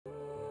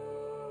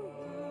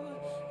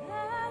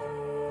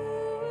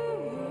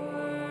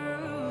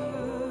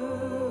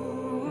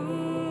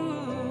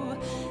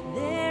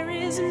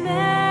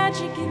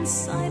magic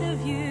inside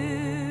of you.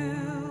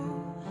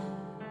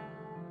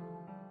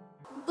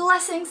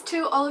 Blessings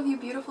to all of you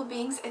beautiful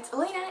beings. It's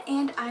Elena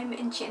and I'm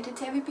enchanted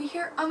to have you be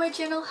here on my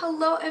channel.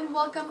 Hello and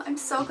welcome. I'm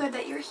so glad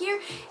that you're here.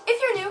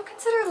 If you're new,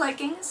 consider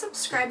liking,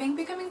 subscribing,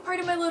 becoming part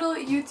of my little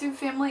YouTube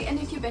family, and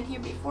if you've been here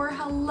before,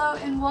 hello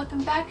and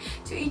welcome back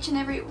to each and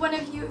every one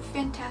of you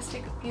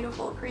fantastic,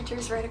 beautiful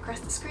creatures right across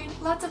the screen.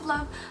 Lots of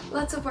love,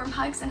 lots of warm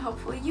hugs, and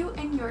hopefully you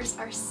and yours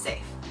are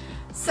safe.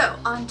 So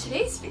on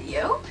today's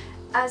video,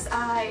 as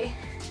I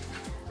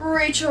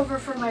reach over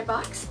for my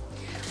box,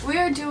 we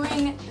are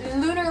doing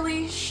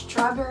Lunarly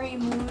Strawberry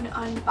Moon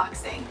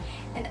unboxing,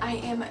 and I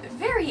am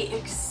very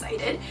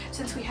excited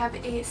since we have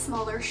a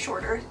smaller,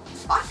 shorter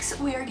box.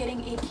 We are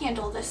getting a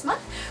candle this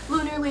month.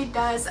 Lunarly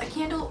does a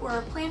candle or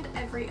a plant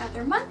every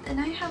other month, and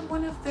I have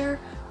one of their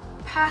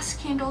past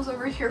candles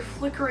over here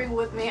flickering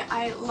with me.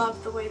 I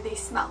love the way they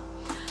smell.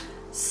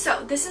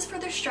 So this is for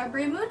their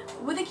Strawberry Moon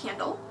with a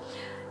candle,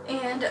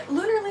 and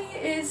Lunarly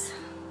is,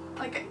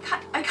 like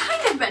I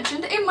kind of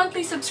mentioned, a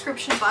monthly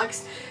subscription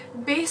box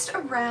based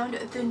around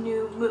the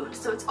new moon.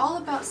 So it's all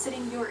about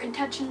setting your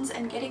intentions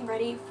and getting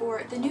ready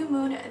for the new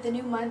moon, the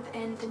new month,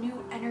 and the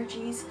new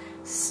energies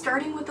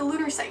starting with the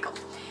lunar cycle.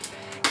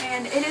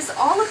 And it is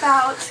all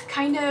about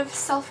kind of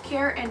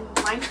self-care and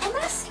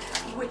mindfulness,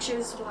 which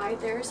is why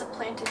there's a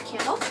planted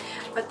candle.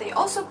 But they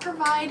also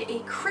provide a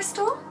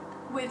crystal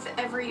with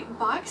every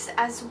box,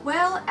 as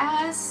well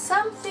as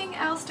something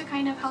else to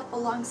kind of help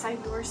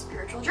alongside your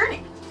spiritual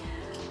journey.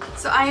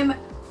 So I am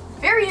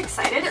very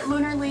excited.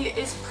 Lunarly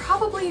is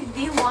probably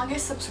the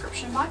longest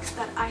subscription box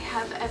that I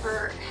have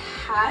ever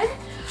had.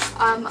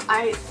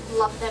 I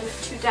love them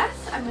to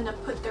death. I'm going to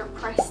put their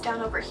price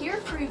down over here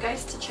for you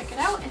guys to check it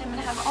out, and I'm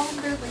going to have all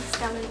of their links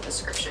down in the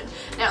description.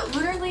 Now,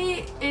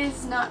 Lunarly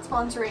is not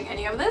sponsoring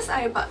any of this.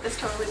 I bought this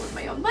totally with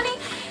my own money,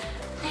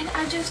 and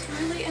I just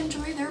really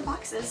enjoy their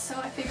boxes, so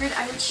I figured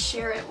I would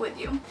share it with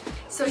you.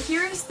 So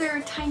here's their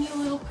tiny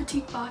little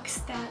petite box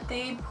that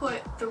they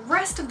put the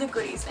rest of the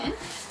goodies in.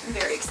 I'm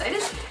very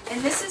excited.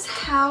 And this is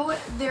how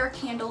their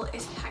candle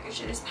is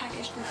packaged. It is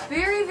packaged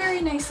very,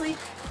 very nicely,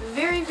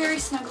 very, very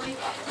snugly,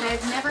 and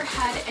I've never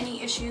had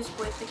any issues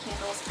with the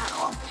candles at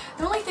all.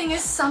 The only thing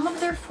is some of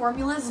their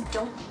formulas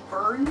don't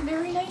burn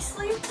very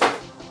nicely.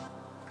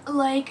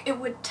 Like it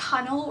would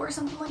tunnel or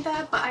something like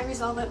that, but I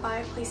resolve it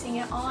by placing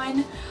it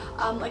on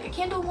like a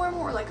candle warmer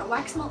or like a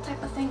wax melt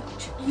type of thing,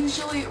 which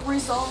usually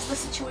resolves the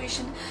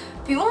situation.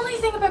 The only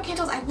thing about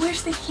candles, I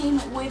wish they came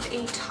with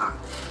a top.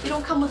 They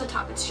don't come with a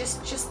top, it's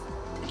just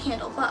a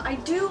candle, but I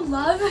do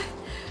love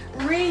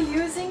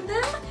reusing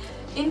them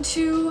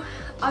into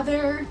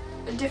other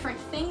different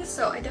things,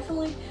 so I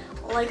definitely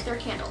like their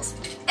candles.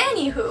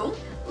 Anywho,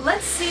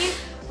 let's see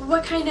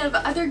what kind of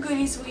other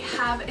goodies we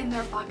have in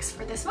their box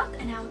for this month,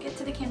 and I'll get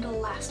to the candle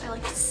last. I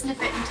like to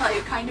sniff it and tell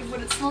you kind of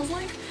what it smells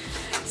like.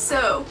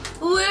 So,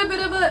 a little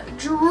bit of a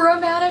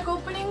dramatic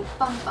opening.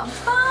 Bum bum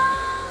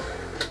bum!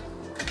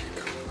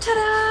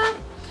 Ta-da!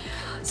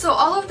 So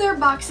all of their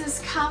boxes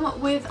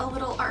come with a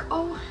little art.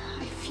 Oh,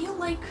 I feel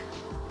like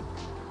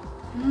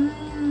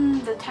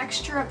the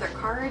texture of their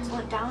cards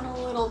went down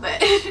a little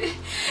bit.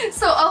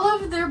 So all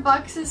of their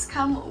boxes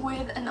come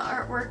with an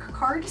artwork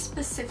card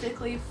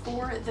specifically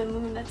for the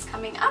moon that's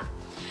coming up,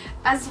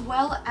 as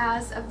well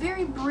as a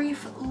very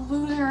brief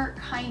lunar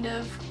kind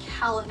of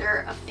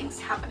calendar of things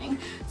happening.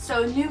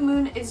 So new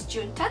moon is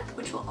June 10th,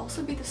 which will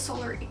also be the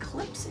solar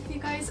eclipse if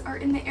you guys are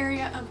in the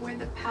area of where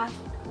the path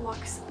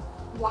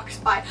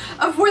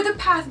where the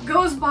path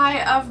goes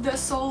by of the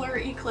solar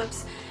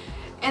eclipse.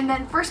 And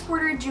then first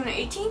quarter June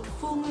 18th,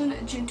 full moon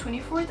June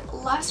 24th,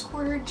 last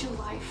quarter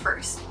July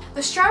 1st.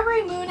 The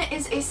strawberry moon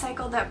is a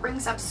cycle that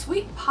brings up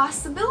sweet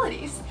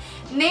possibilities.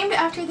 Named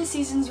after the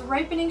season's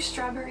ripening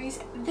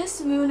strawberries,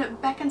 this moon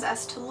beckons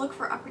us to look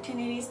for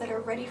opportunities that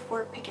are ready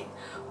for picking.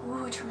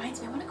 Ooh, which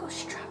reminds me, I want to go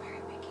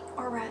strawberry picking,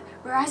 or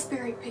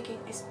raspberry picking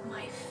is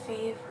my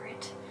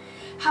favorite.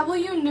 How will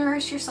you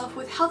nourish yourself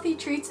with healthy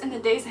treats in the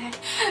days ahead?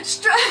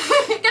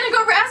 Gonna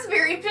go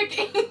raspberry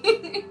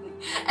picking!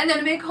 And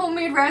then make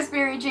homemade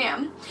raspberry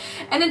jam.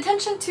 An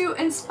intention to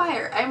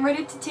inspire. I'm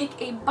ready to take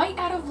a bite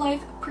out of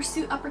life,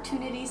 pursue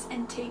opportunities,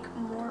 and take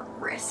more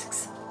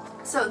risks.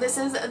 So this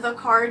is the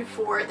card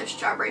for the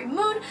Strawberry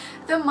Moon,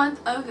 the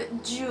month of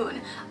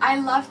June. I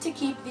love to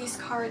keep these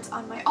cards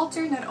on my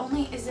altar. Not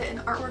only is it an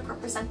artwork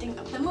representing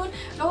of the moon,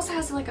 it also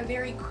has like a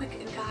very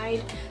quick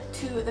guide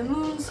to the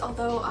moons,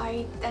 although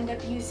I end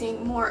up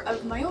using more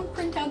of my own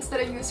printouts that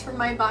I use for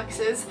my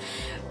boxes.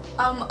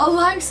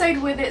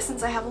 Alongside with it,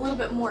 since I have a little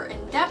bit more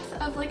in depth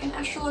of like an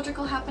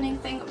astrological happening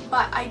thing,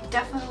 but I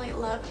definitely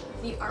love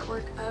the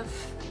artwork of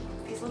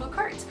these little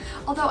cards.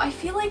 Although I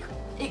feel like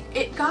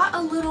it got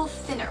a little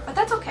thinner, but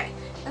that's okay,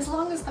 as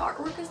long as the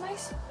artwork is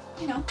nice,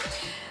 you know.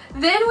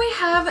 Then we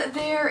have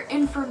their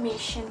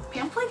information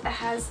pamphlet that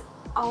has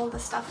all the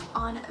stuff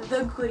on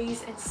the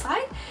goodies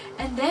inside,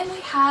 and then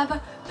we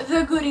have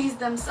the goodies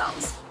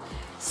themselves.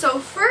 So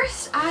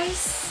first I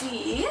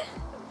see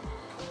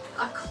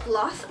a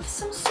cloth of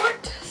some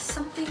sort,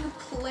 something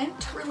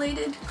plant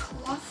related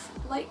cloth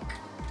like.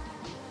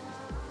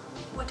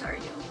 What are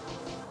you?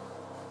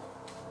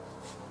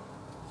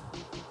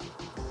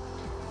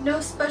 No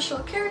special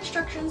care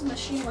instructions,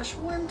 machine wash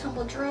warm,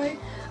 tumble dry,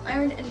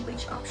 iron and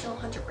bleach optional,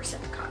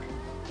 100% cotton.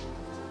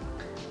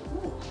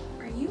 Ooh,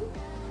 are you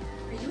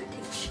a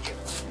texture?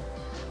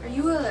 Are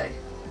you a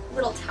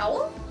little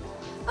towel?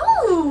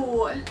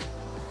 Oh,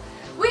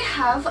 we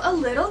have a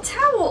little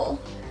towel.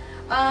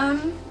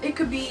 It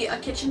could be a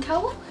kitchen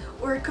towel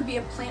or it could be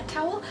a plant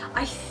towel.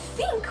 I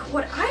think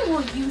what I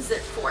will use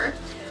it for,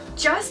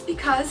 just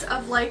because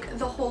of like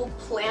the whole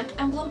plant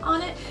emblem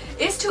on it,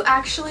 is to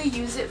actually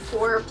use it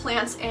for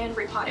plants and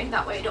repotting.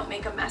 That way I don't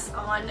make a mess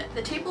on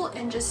the table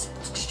and just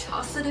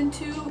toss it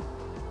into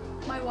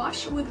my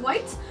wash with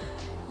white.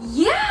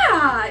 Yeah,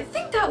 I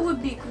think that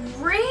would be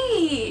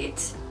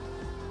great.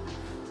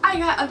 I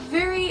got a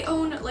very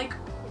own like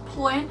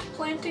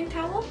planting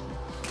towel.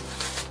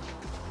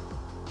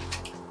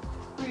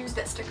 Reuse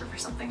that sticker for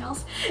something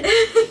else.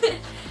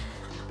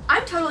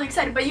 I'm totally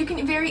excited, but you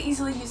can very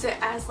easily use it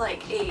as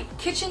like a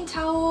kitchen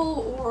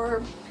towel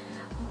or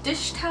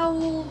dish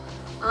towel.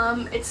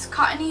 It's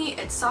cottony,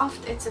 it's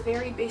soft, it's a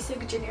very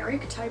basic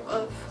generic type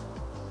of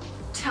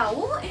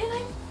towel, and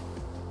I'm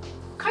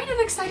kind of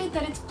excited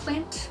that it's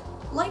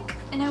plant-like,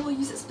 and I will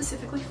use it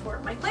specifically for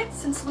my plants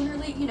since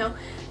Lunarly, you know,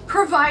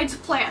 provides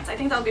plants. I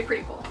think that would be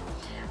pretty cool.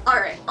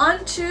 Alright,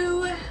 on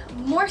to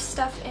more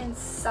stuff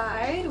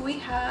inside. We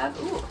have,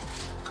 ooh,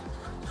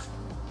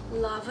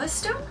 lava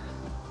stone.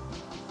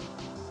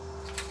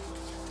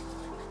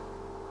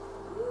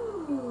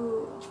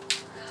 Ooh,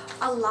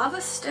 a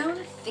lava stone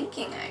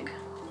thinking egg.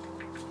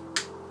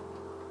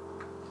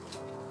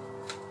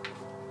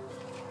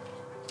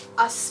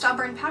 A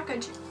stubborn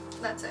package.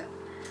 That's it.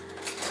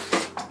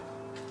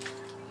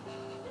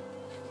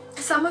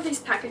 Some of these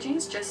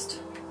packagings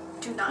just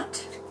do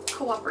not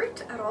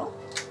cooperate at all.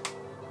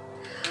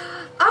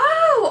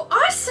 Oh,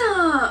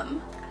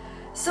 awesome!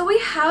 So we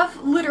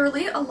have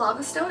literally a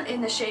lava stone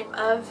in the shape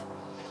of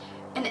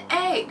an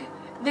egg.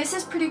 This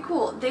is pretty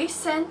cool. They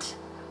sent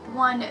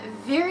one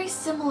very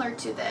similar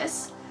to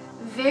this.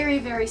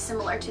 Very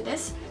similar to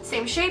this.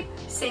 Same shape,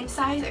 same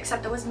size,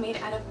 except it was made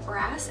out of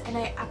brass, and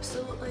I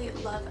absolutely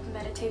love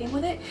meditating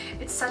with it.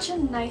 It's such a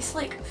nice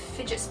like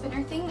fidget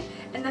spinner thing,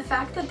 and the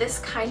fact that this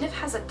kind of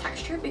has a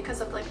texture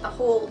because of like the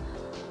whole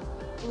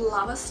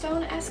lava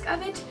stone-esque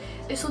of it,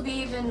 this will be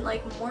even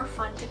like more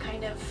fun to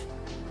kind of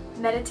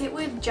meditate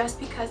with just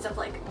because of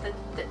like the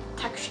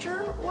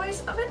texture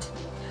wise of it.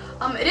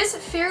 It is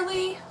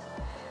fairly,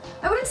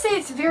 I wouldn't say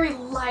it's very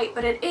light,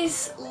 but it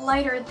is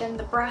lighter than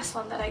the brass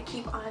one that I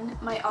keep on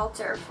my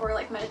altar for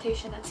like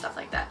meditation and stuff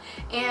like that.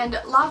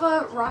 And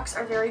lava rocks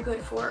are very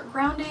good for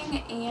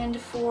grounding and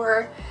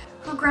for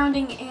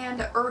grounding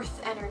and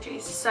earth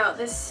energies. So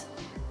this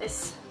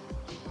is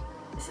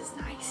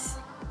nice.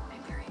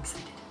 I'm very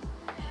excited.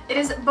 It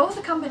is both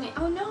a combination.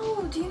 Oh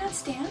no, do you not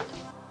stand?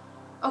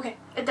 Okay,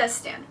 it does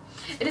stand.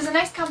 It is a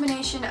nice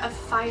combination of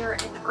fire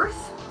and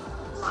earth,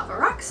 lava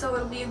rock, so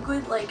it'll be a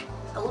good like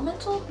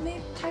elemental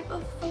type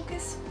of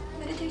focus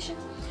meditation.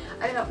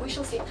 I don't know, we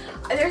shall see.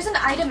 There's an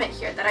item in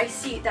here that I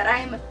see that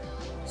I'm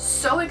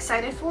so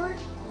excited for.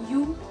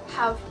 You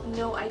have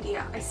no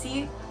idea.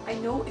 I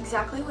know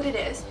exactly what it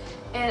is,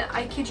 and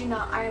I kid you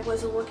not, I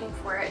was looking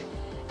for it,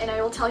 and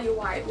I will tell you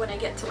why when I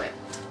get to it.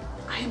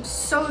 I am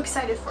so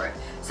excited for it.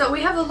 So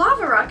we have a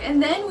lava rock,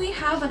 and then we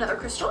have another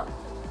crystal.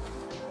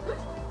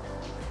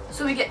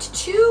 So we get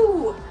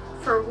 2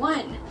 for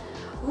 1.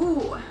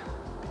 Ooh.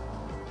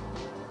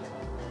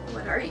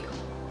 What are you?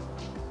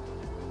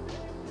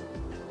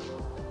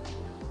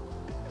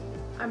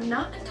 I'm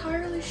not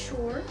entirely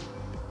sure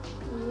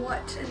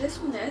what this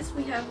one is.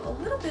 We have a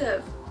little bit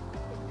of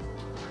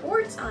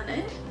quartz on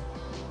it,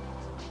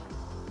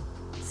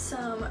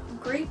 some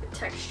grape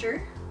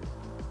texture,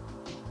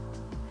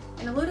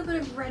 and a little bit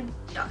of red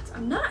dots.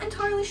 I'm not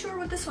entirely sure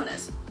what this one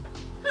is.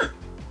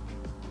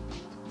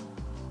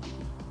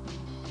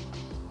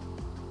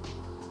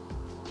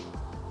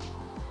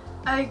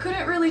 I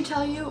couldn't really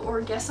tell you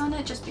or guess on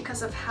it just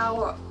because of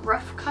how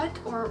rough cut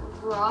or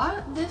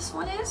raw this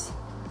one is.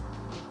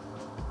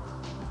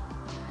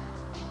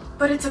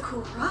 But it's a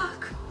cool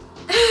rock.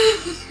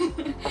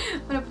 I'm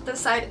gonna put this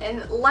aside,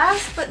 and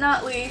last but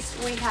not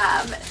least we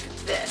have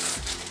this.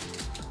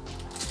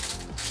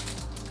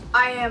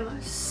 I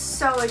am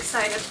so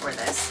excited for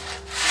this.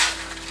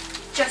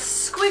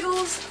 Just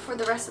squiggles for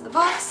the rest of the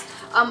box.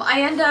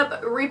 I end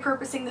up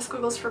repurposing the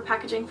squiggles for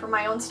packaging for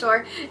my own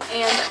store,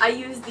 and I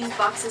use these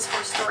boxes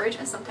for storage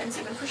and sometimes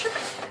even for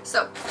shipping.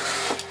 So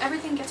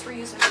everything gets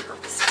reused and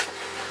repurposed.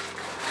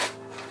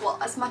 Well,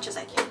 as much as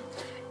I can.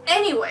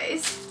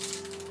 Anyways,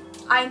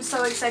 I'm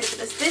so excited for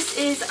this. This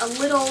is a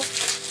little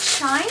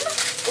chime,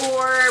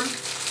 or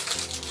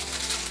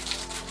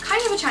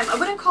kind of a chime. I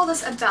wouldn't call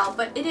this a bell,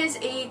 but it is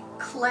a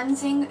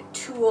cleansing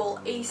tool,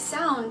 a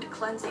sound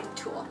cleansing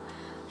tool.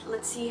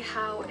 Let's see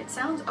how it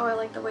sounds. Oh, I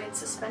like the way it's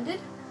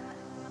suspended.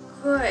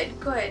 Good,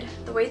 good.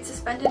 The way it's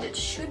suspended, it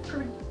should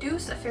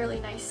produce a fairly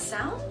nice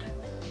sound.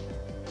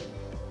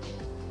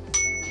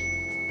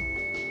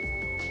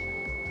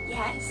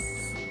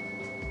 Yes.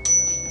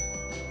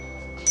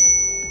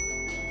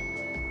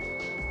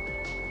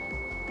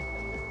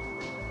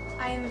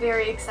 I am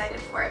very excited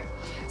for it.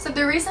 So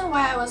the reason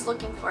why I was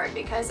looking for it,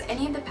 because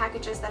any of the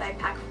packages that I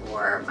pack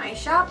for my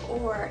shop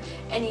or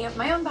any of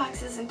my own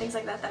boxes and things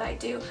like that that I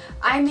do,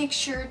 I make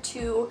sure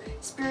to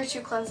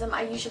spiritual cleanse them.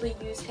 I usually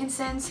use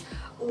incense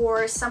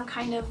or some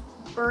kind of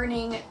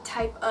burning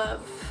type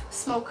of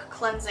smoke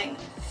cleansing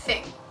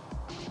thing.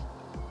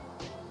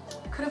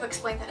 I could have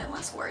explained that in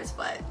less words,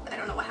 but I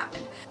don't know what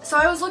happened. So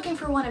I was looking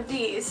for one of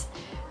these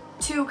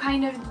to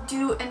kind of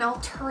do an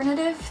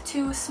alternative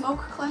to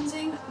smoke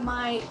cleansing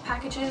my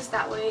packages,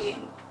 that way,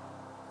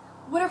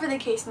 whatever the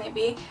case may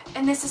be,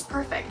 and this is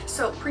perfect.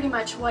 So pretty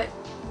much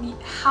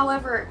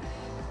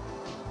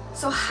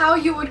how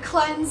you would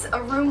cleanse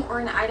a room or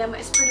an item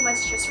is pretty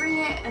much just ring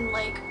it and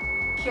like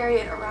carry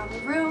it around the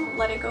room,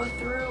 let it go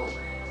through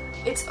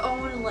its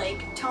own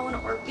like tone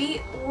or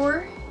beat,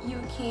 or you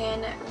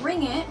can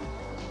ring it.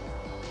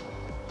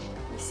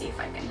 Let me see if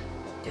I can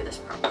do this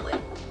properly.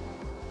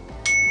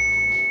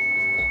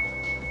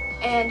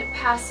 And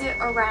pass it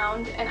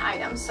around an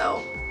item.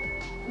 So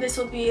this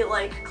will be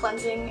like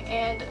cleansing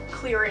and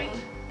clearing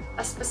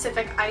a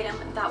specific item.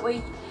 That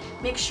way,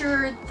 make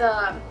sure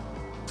the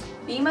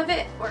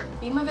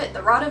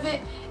the rod of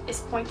it is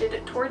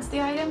pointed towards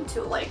the item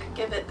to like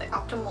give it the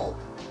optimal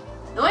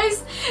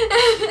noise,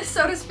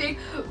 so to speak.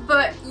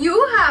 But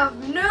you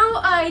have no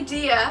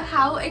idea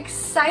how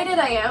excited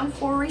I am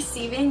for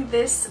receiving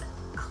this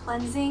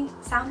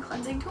sound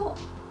cleansing tool.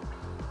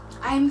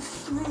 I'm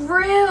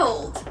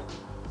thrilled.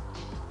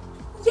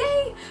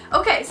 Yay!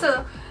 Okay,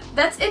 so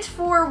that's it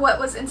for what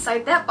was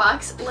inside that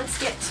box. Let's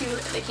get to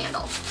the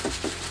candle.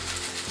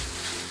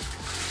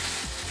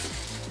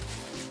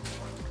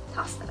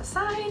 Toss that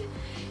aside,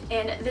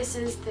 and this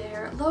is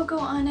their logo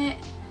on it.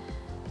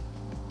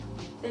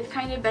 They've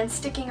kind of been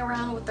sticking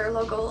around with their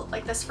logo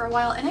like this for a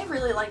while, and I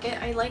really like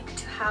it. I like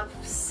to have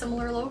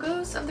similar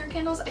logos of their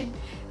candles.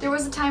 There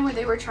was a time where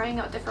they were trying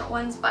out different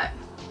ones, but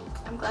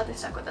I'm glad they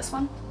stuck with this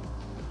one.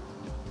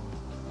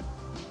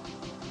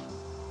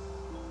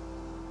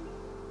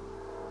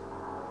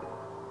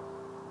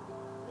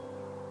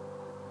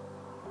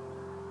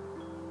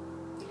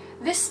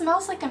 This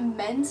smells like a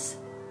men's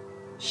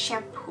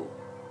shampoo.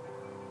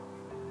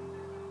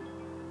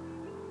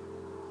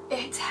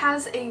 It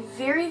has a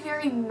very,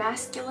 very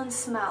masculine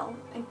smell,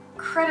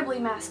 incredibly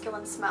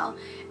masculine smell,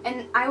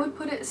 and I would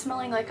put it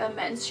smelling like a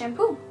men's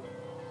shampoo.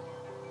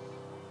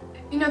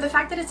 You know, the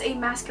fact that it's a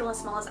masculine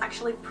smell is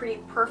actually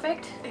pretty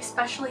perfect,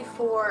 especially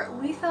for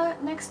Litha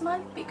next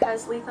month,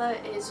 because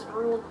Litha is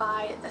ruled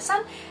by the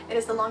sun. It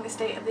is the longest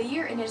day of the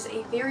year, and it is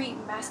a very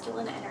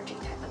masculine energy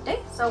type of day.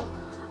 So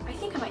I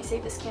think I might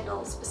save this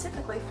candle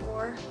specifically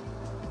for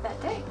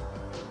that day.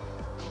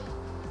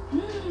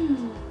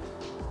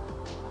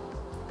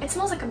 It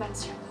smells like a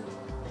men's shampoo.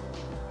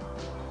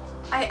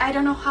 I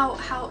don't know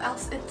how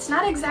else. It's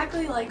not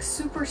exactly like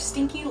super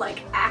stinky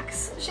like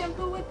Axe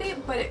shampoo would be,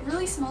 but it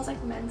really smells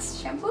like men's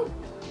shampoo.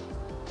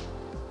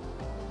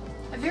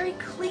 A very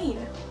clean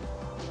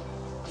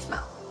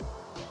smell.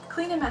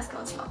 Clean and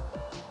masculine smell.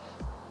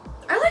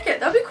 I like it.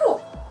 That'd be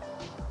cool.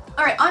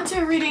 Alright, on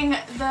to reading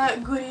the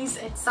goodies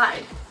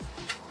inside.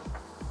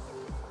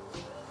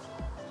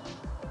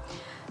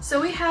 So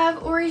we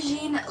have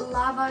Origin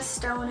Lava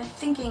Stone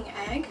Thinking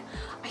Egg.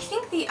 I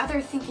think the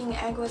other Thinking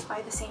Egg was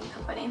by the same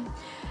company.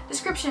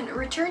 Description: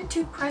 return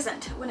to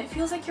present. When it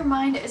feels like your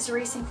mind is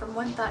racing from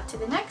one thought to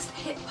the next,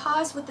 hit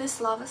pause with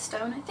this Lava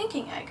Stone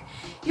Thinking Egg.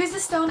 Use the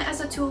stone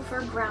as a tool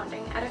for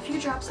grounding. Add a few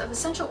drops of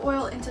essential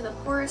oil into the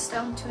porous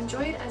stone to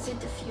enjoy it as a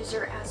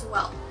diffuser as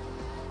well.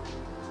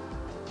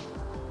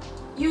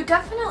 You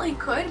definitely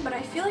could, but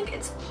I feel like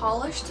it's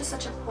polished to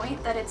such a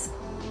point that it's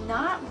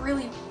not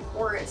really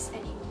porous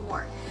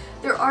anymore.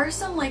 There are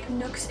some like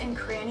nooks and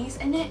crannies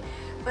in it,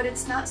 but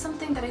it's not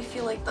something that I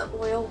feel like the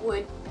oil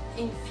would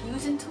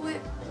infuse into it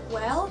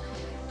well,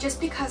 just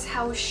because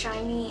how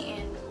shiny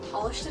and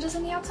polished it is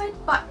on the outside.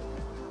 But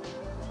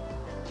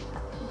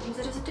use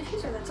it as a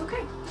diffuser, that's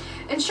okay.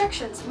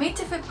 Instructions: made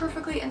to fit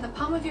perfectly in the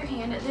palm of your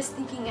hand, this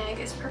thinking egg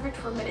is perfect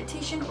for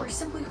meditation or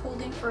simply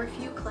holding for a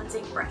few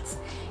cleansing breaths.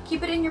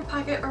 Keep it in your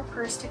pocket or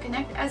purse to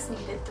connect as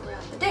needed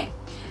throughout the day.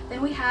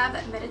 Then we have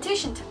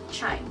meditation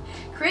chime.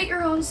 Create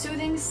your own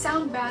soothing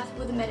sound bath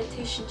with a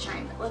meditation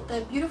chime. Let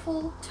the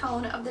beautiful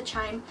tone of the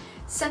chime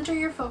center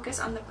your focus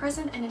on the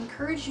present and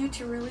encourage you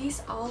to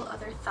release all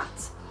other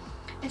thoughts.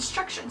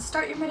 Instructions: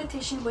 start your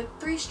meditation with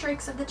 3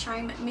 strikes of the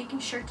chime, making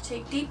sure to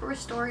take deep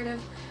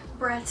restorative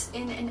breaths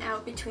in and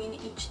out between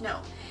each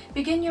note.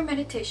 Begin your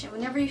meditation.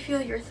 Whenever you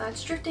feel your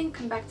thoughts drifting,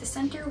 come back to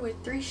center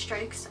with 3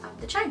 strikes of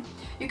the chime.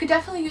 You could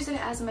definitely use it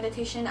as a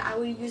meditation. I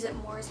would use it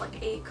more as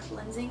like a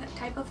cleansing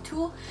type of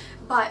tool,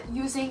 but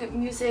using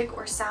music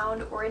or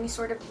sound or any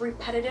sort of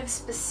repetitive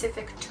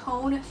specific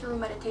tone through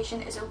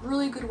meditation is a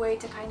really good way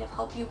to kind of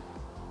help you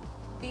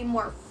be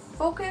more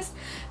focused,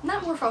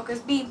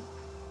 be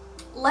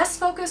less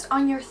focused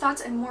on your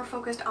thoughts and more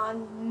focused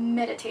on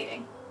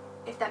meditating,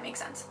 if that makes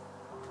sense.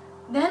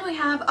 Then we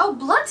have, oh,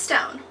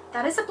 bloodstone.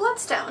 That is a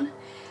bloodstone.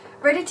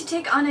 Ready to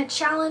take on a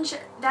challenge?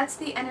 That's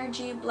the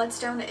energy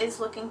Bloodstone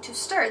is looking to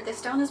stir. The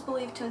stone is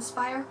believed to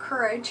inspire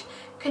courage.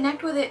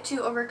 Connect with it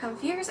to overcome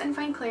fears and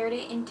find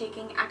clarity in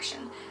taking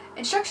action.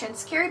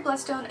 Instructions: carry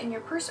Bloodstone in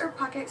your purse or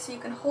pocket so you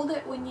can hold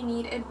it when you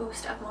need a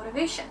boost of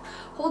motivation.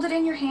 Hold it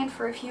in your hand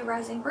for a few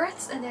rousing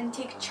breaths and then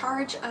take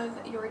charge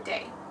of your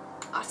day.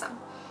 Awesome.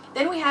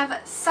 Then we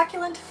have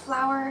Succulent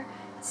Flower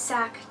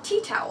Sack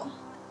Tea Towel.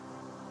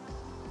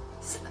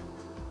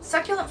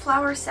 Succulent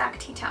Flower Sack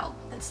Tea Towel.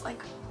 That's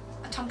like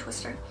a tongue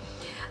twister.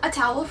 A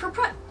towel for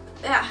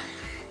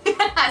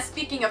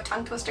speaking of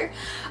tongue twister,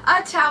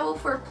 a towel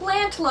for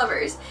plant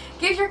lovers.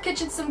 Give your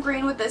kitchen some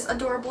green with this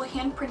adorable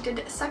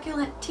hand-printed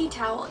succulent tea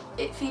towel.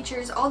 It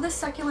features all the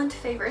succulent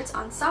favorites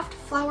on soft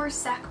flower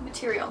sack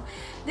material.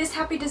 This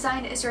happy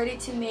design is ready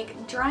to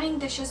make drying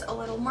dishes a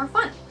little more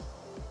fun.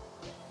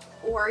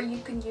 Or you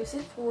can use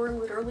it for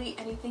literally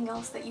anything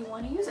else that you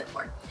want to use it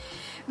for.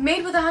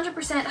 Made with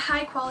 100%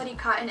 high quality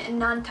cotton and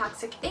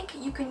non-toxic ink,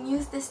 you can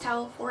use this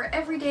towel for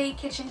everyday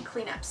kitchen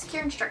cleanups.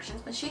 Care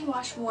instructions: machine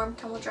wash, warm,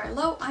 tumble dry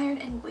low, iron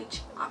and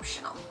bleach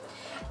optional.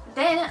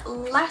 Then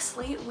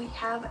lastly we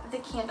have the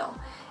candle.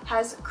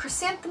 Has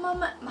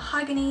chrysanthemum,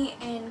 mahogany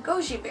and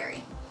goji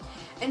berry.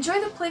 Enjoy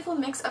the playful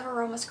mix of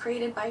aromas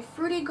created by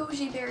fruity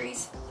goji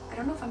berries. I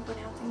don't know if I'm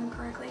pronouncing them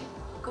correctly.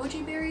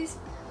 Goji berries?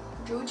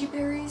 Joji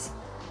berries?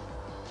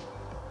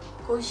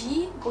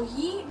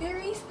 Goji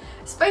berries,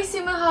 spicy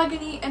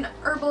mahogany, and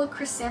herbal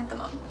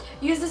chrysanthemum.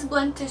 Use this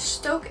blend to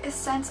stoke a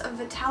sense of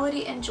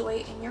vitality and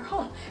joy in your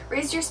home.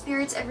 Raise your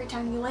spirits every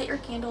time you light your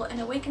candle and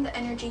awaken the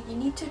energy you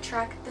need to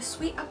attract the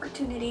sweet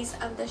opportunities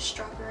of the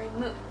strawberry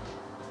moon.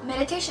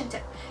 Meditation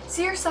tip: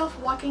 see yourself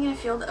walking in a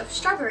field of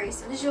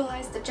strawberries.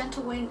 Visualize the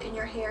gentle wind in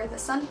your hair, the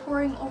sun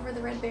pouring over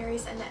the red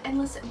berries, and the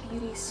endless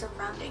beauty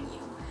surrounding you.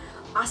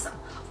 Awesome.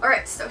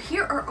 Alright, so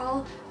here are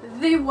all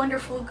the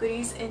wonderful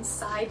goodies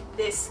inside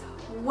this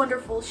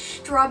wonderful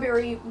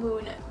strawberry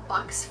moon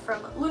box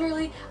from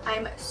Lunarly.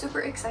 I'm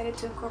super excited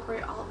to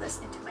incorporate all of this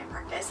into my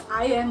practice.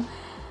 I am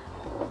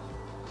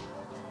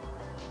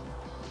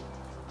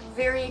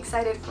very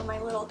excited for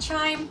my little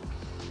chime.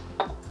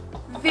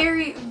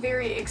 Very,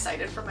 very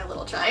excited for my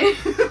little chime.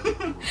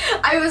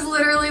 I was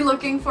literally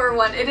looking for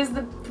one.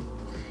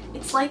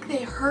 It's like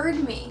they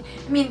heard me.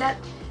 I mean,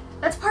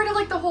 that's part of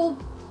like the whole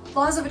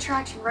laws of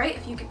attraction, right?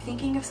 If you keep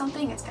thinking of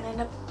something, it's gonna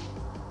end up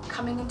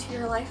coming into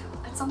your life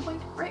at some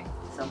point, right?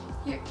 So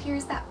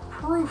here's that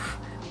proof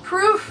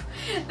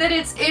that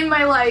it's in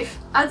my life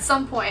at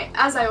some point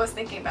as I was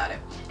thinking about it.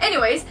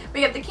 Anyways,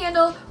 we got the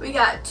candle, we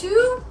got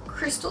two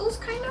crystals,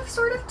 kind of,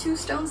 sort of, two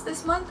stones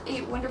this month,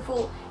 a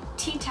wonderful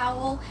tea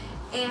towel,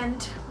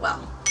 and,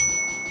 well,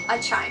 a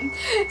chime.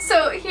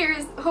 So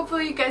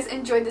hopefully you guys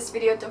enjoyed this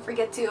video. Don't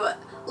forget to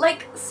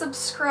like,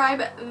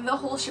 subscribe, the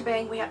whole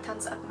shebang. We have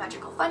tons of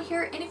magical fun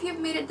here, and if you've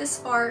made it this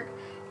far,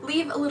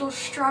 leave a little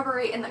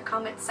strawberry in the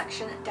comment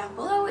section down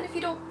below, and if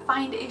you don't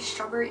find a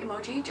strawberry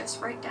emoji,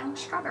 just write down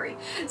strawberry.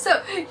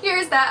 So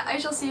here's that. I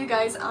shall see you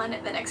guys on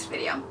the next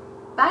video.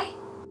 Bye!